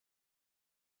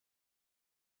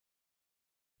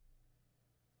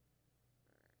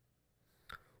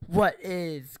What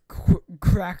is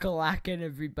crack-a-lackin',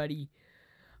 everybody?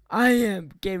 I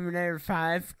am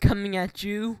Gamer95 coming at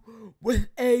you with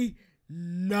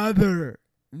another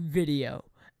video.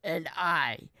 And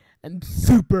I am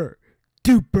super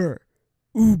duper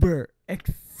uber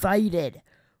excited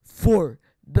for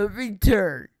the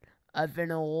return of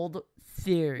an old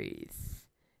series.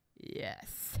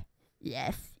 Yes.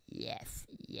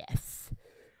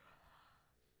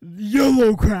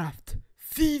 YoloCraft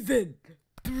Season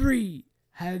 3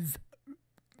 has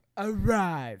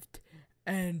arrived,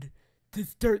 and to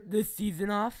start this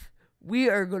season off, we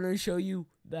are going to show you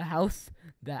the house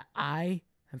that I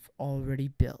have already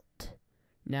built.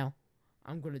 Now,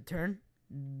 I'm going to turn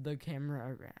the camera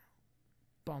around.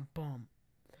 Bum bum.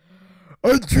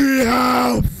 A tree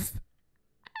house!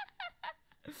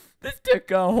 This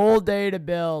took a whole day to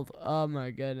build. Oh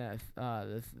my goodness. Oh,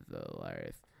 this is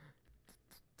hilarious.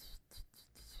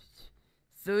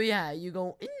 So yeah, you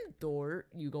go in the door,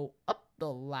 you go up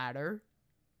the ladder.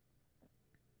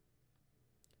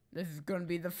 This is going to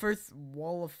be the first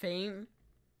wall of fame.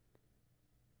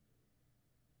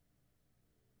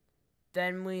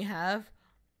 Then we have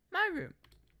my room.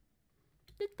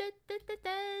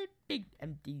 Big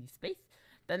empty space.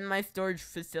 Then my storage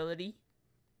facility.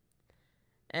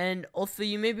 And also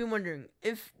you may be wondering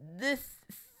if this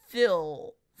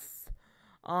fills,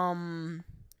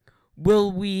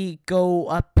 will we go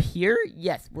up here?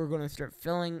 Yes, we're going to start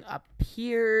filling up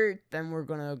here. Then we're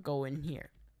going to go in here.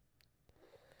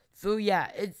 So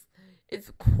yeah,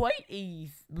 it's quite a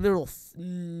little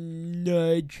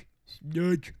snudgy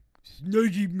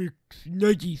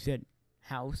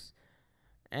house.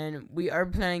 And we are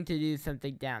planning to do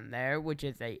something down there, which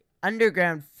is a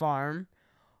underground farm.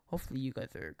 Hopefully you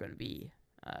guys are going to be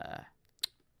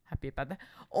happy about that.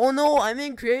 Oh no, I'm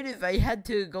in creative. I had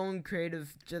to go in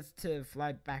creative just to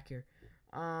fly back here.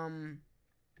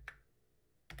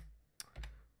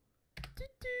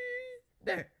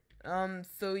 There.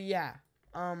 So yeah.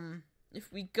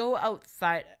 If we go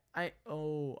outside, I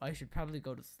should probably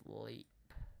go to sleep.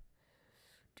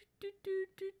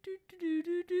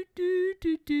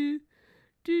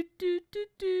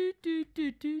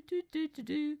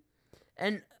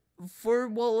 And for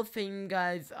Wall of Fame,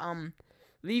 guys,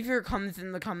 leave your comments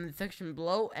in the comment section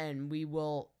below, and we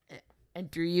will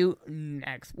enter you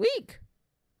next week.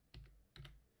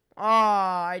 Oh,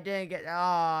 I didn't get.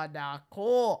 Oh, nah,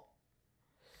 cool.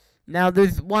 Now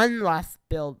there's one last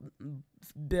build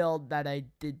that I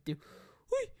did do.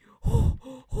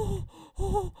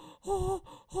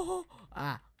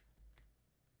 Ah.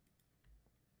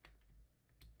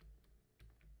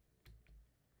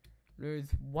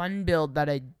 There's one build that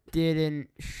I didn't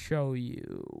show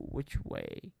you. Which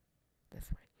way? This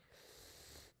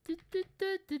way.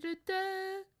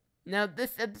 Now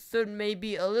this episode may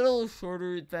be a little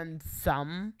shorter than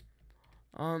some.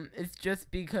 It's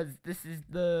just because this is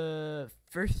the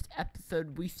first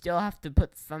episode. We still have to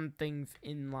put some things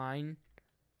in line.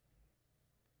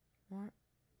 What?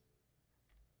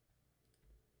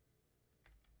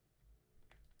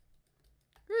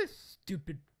 You're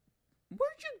stupid.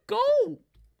 Where'd you go?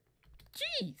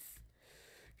 Jeez.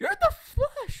 You're the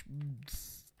Flash.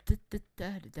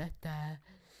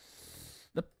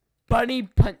 The bunny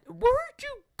punch. Where'd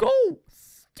you go?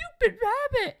 Stupid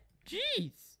rabbit.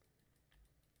 Jeez.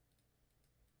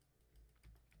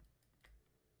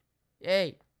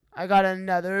 Hey, I got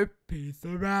another piece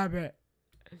of rabbit.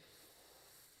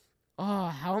 Oh,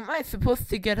 how am I supposed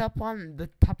to get up on the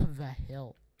top of the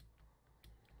hill?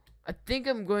 I think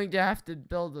I'm going to have to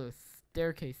build a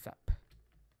staircase up.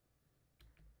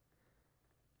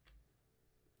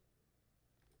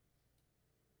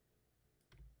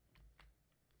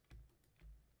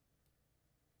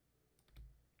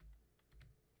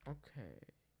 Okay.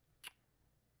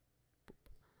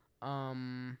 Oh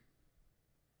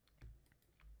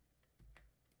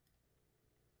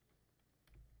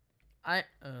my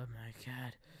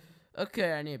god.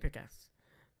 Okay, I need a pickaxe.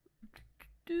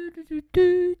 I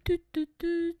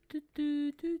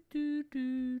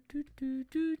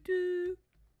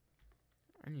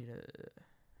need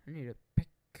a pick.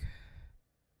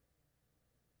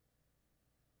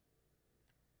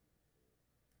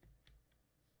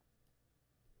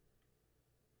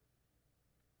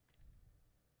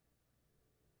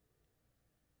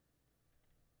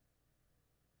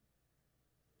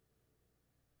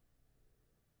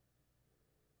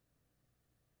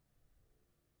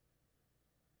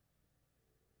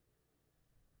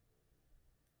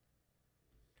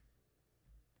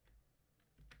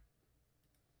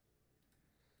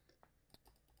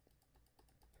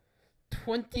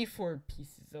 $24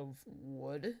 pieces of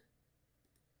wood.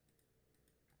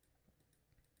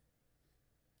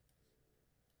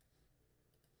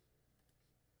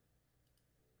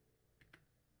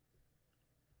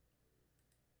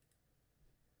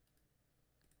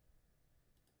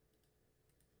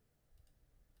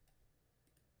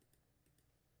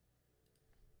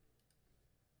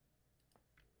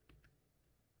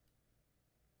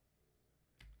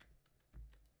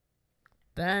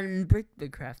 Then break the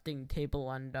crafting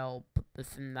table and I'll put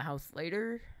this in the house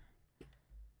later.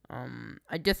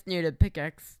 I just need a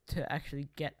pickaxe to actually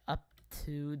get up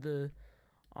to the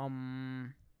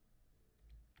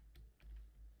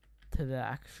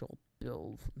actual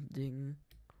building.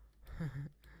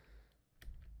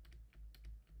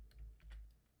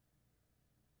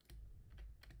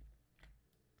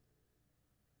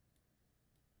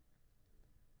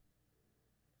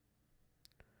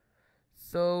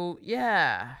 So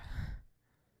yeah,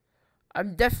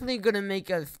 I'm definitely gonna make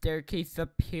a staircase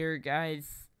up here,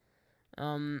 guys.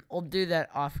 I'll do that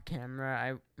off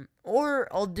camera.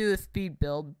 Or I'll do a speed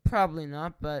build. Probably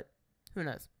not, but who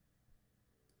knows?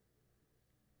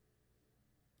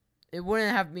 It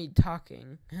wouldn't have me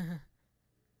talking.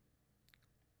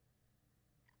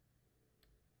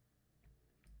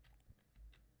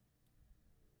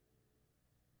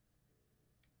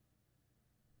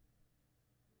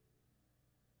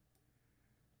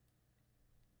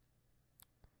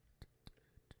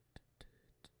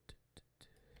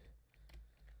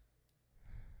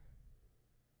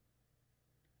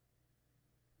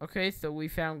 Okay, so we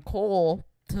found coal.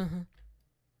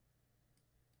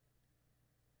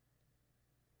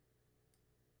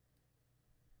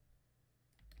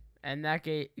 And that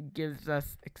gives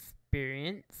us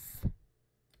experience.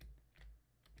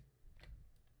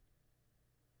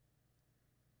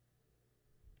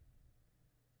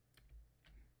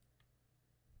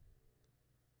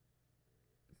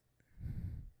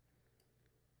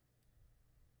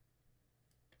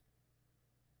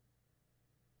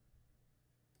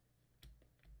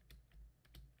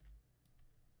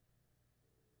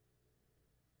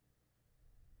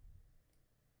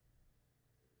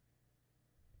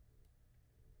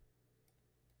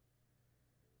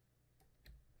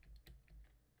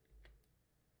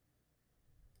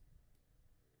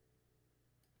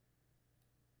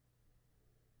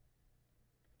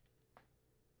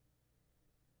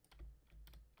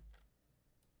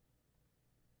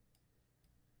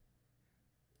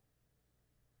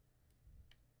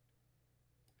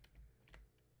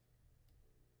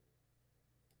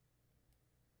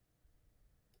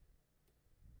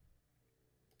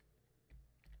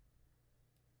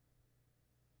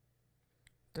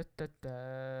 Da, da,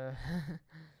 da.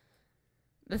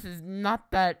 This is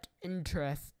not that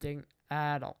interesting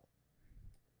at all.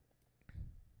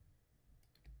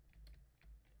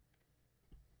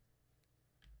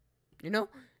 You know,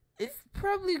 it's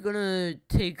probably gonna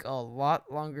take a lot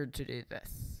longer to do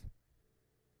this.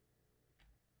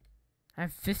 I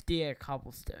have 58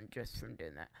 cobblestone just from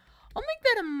doing that. I'll make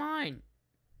that a mine.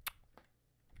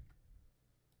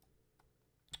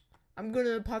 I'm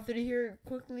gonna pause it here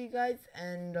quickly, guys,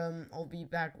 and I'll be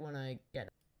back when I get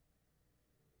it.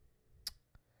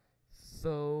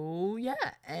 So yeah,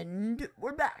 and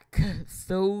we're back.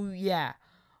 So yeah,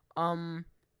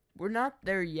 we're not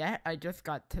there yet. I just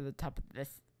got to the top of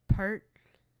this part,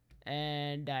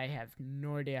 and I have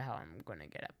no idea how I'm gonna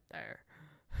get up there.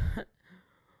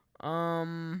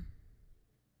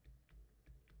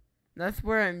 That's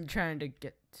where I'm trying to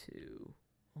get to.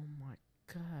 Oh my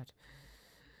god.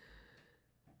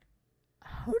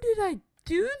 How did I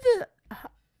do the...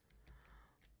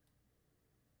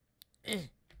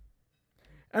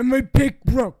 And my pick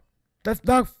broke. That's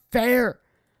not fair.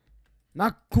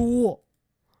 Not cool.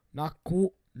 Not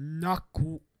cool. Not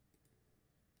cool.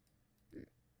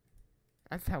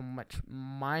 That's how much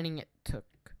mining it took.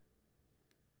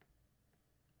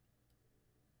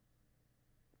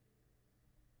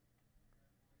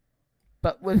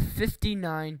 But with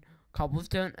 59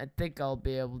 cobblestone, I think I'll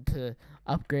be able to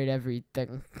upgrade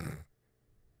everything.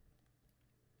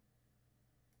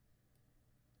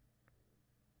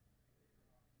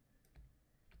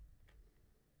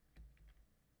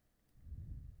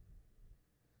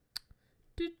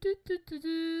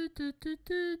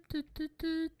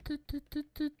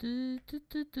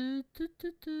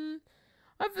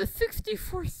 I have a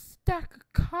 64 stack of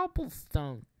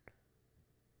cobblestone.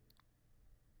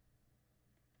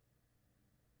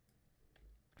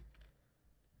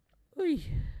 Oy.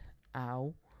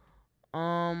 Ow.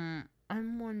 I'm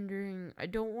wondering, I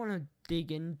don't want to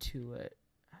dig into it.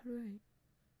 How do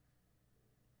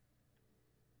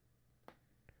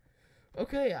I?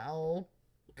 Okay, I'll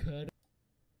cut.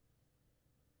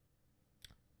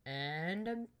 And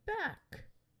I'm back.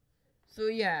 So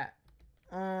yeah,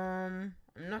 I'm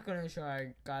not gonna show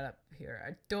I got up here.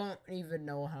 I don't even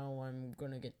know how I'm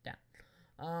gonna get down.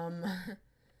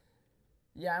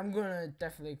 Yeah, I'm gonna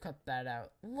definitely cut that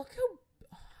out. Look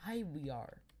how high we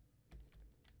are.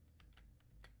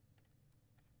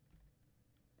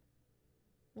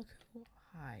 Look how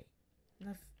high.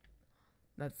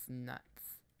 That's nuts.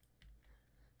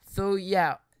 So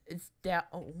yeah, it's down.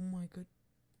 Oh my god,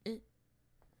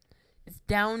 it's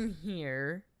down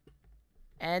here,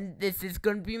 and this is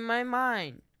gonna be my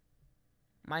mind.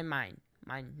 My mind.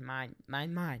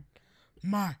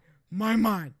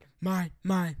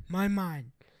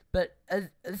 But as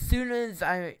soon as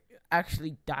I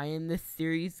actually die in this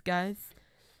series, guys,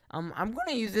 I'm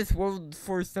gonna use this world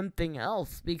for something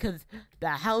else, because the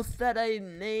house that I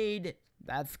made,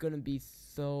 that's gonna be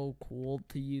so cool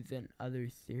to use in other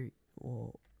series.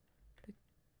 Whoa.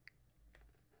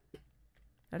 Is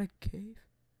that a cave?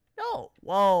 No.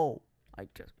 Whoa. I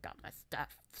just got my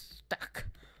stuff stuck.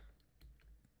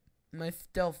 My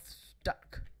stuff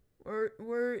stuck.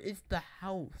 Where is the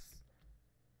house?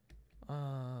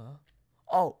 Oh.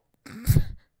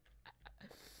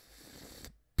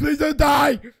 Please don't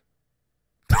die!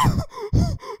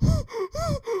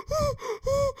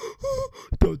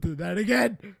 Don't do that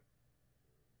again!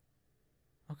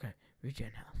 Okay,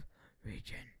 regen health.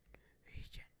 Regen.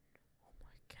 Oh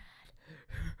my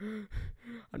god.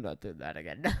 I'm not doing that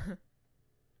again.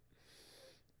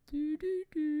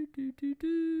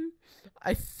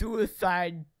 I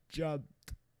suicide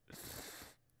jumped.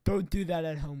 Don't do that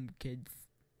at home, kids.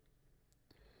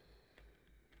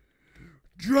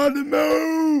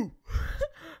 Geronimo!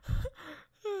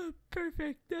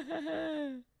 Perfect.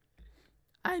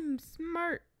 I'm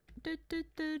smart. To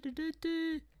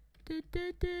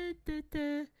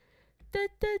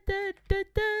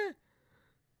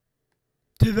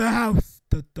the house.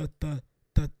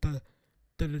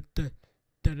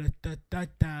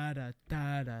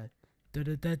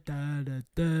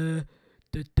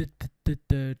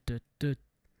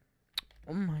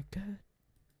 Oh my god.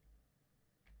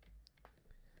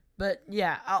 But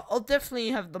yeah, I'll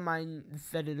definitely have the mind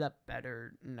set it up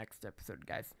better next episode,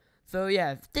 guys. So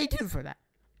yeah, stay tuned for that.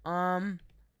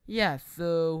 Yeah,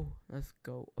 so let's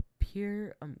go up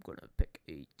here. I'm gonna pick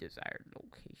a desired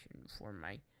location for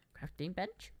my crafting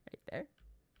bench right there.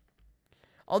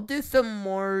 I'll do some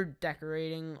more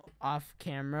decorating off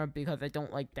camera because I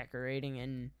don't like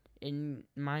decorating in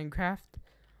Minecraft.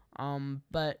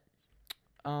 But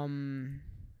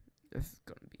this is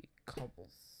gonna be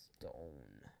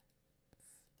cobblestone.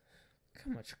 Look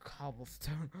how much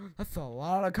cobblestone. That's a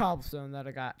lot of cobblestone that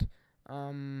I got.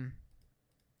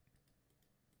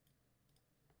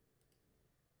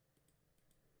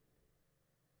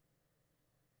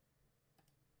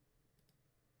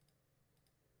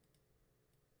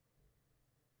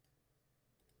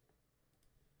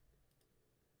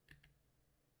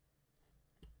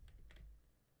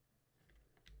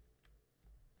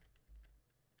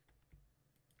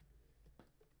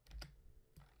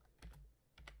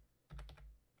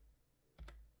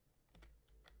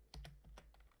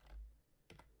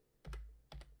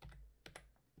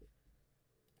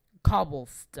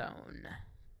 Cobblestone.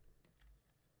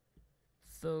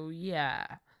 So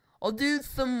yeah, I'll do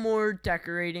some more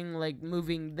decorating, like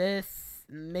moving this,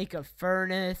 make a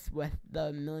furnace with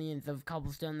the millions of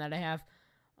cobblestone that I have.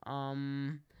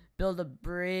 Build a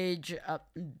bridge up,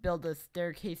 build a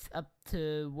staircase up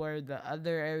to where the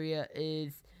other area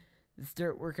is.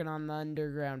 Start working on the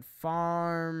underground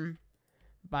farm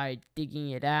by digging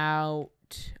it out.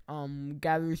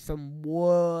 Gather some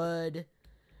wood.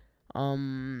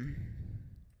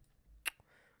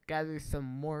 Gather some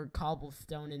more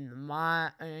cobblestone in the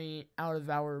mine, out of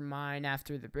our mine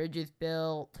after the bridge is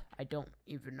built. I don't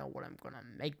even know what I'm gonna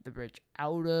make the bridge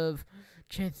out of.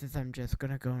 Chances I'm just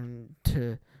gonna go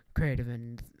into creative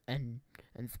and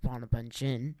spawn a bunch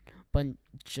of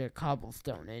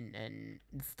cobblestone in and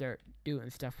start doing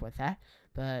stuff with that.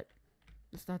 But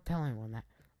let's not tell anyone that.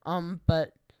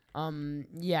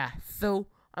 Yeah. So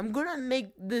I'm gonna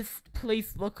make this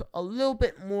place look a little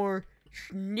bit more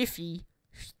sniffy,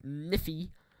 in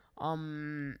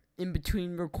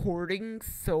between recordings.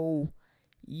 So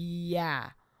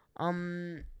yeah. How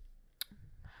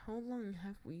long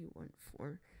have we went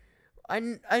for?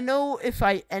 I know if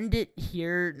I end it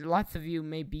here, lots of you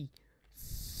may be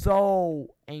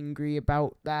so angry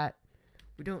about that.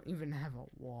 We don't even have a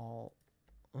wall.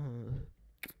 I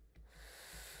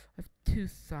have 2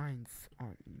 signs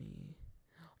on me.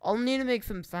 I'll need to make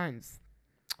some signs.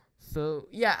 So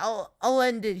yeah, I'll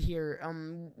end it here.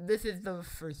 This is the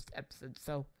first episode,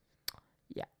 so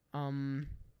yeah. The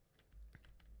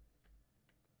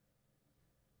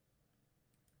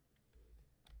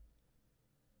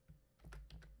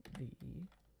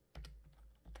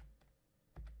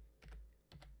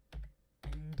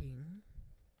ending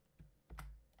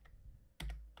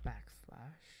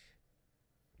backslash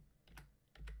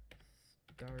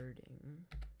starting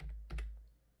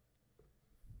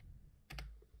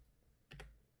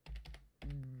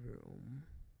room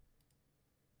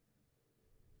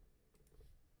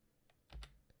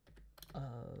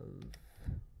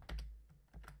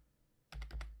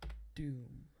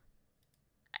Doom.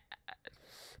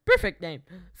 Perfect name.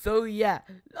 So yeah,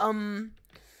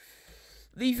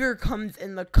 leave your comments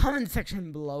in the comment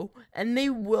section below, and they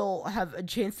will have a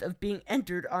chance of being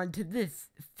entered onto this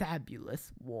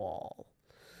fabulous wall.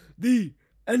 The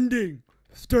ending,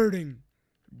 starting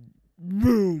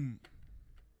room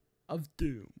of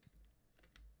doom.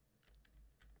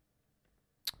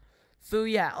 So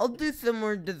yeah, I'll do some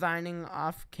more designing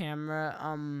off camera,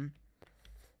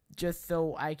 just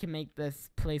so I can make this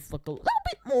place look a little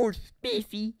bit more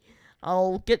spacey.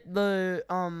 I'll get the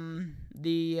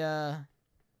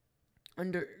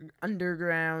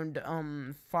underground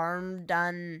farm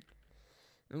done.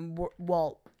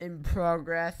 Well, in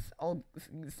progress. I'll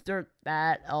start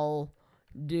that. I'll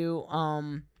do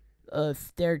a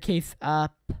staircase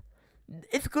up.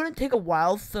 It's gonna take a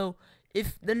while, so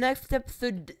if the next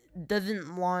episode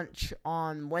doesn't launch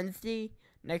on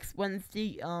next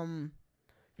Wednesday,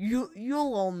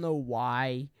 you'll all know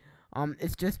why.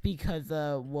 It's just because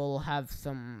we'll have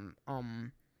some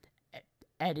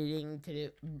editing to do,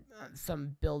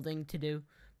 some building to do.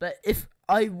 But if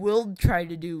I will try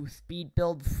to do speed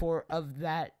build of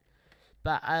that,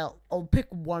 but I'll pick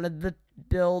one of the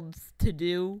builds to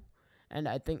do, and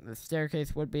I think the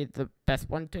staircase would be the best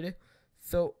one to do.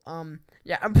 So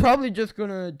yeah, I'm probably just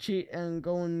gonna cheat and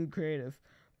go in creative,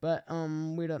 but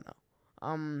we don't know.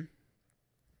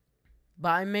 But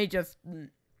I may just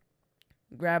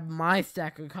grab my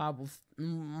stack of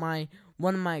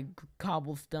one of my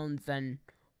cobblestones and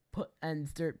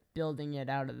start building it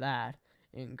out of that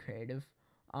in creative,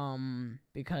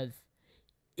 because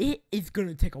it is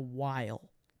gonna take a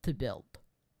while to build.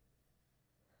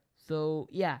 So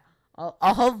yeah,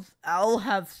 I'll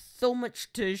have so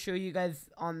much to show you guys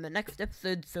on the next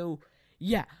episode. So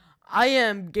yeah, I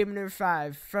am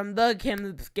Gamer5 from the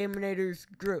Kamloops Gaminators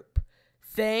group,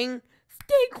 saying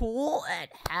stay cool and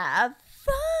have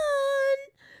fun.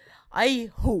 I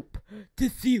hope to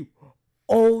see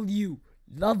all you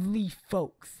lovely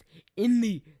folks in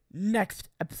the next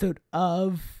episode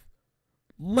of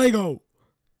YoloCraft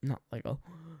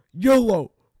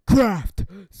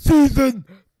Season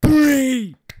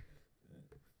 3.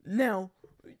 Now,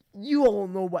 you all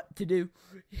know what to do.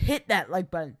 Hit that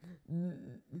like button.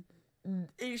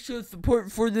 It shows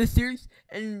support for this series,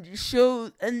 and it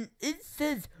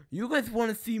says you guys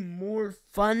want to see more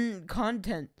fun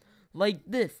content like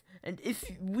this. And if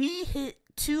we hit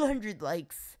 200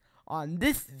 likes on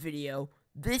this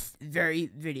very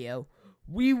video,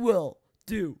 we will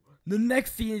do the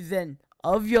next season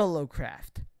of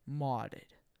YoloCraft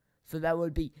modded. So that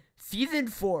would be Season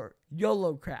 4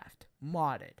 YoloCraft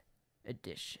modded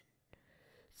edition.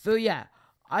 So yeah,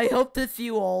 I hope to see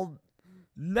you all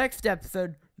next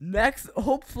episode,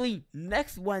 hopefully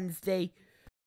next Wednesday.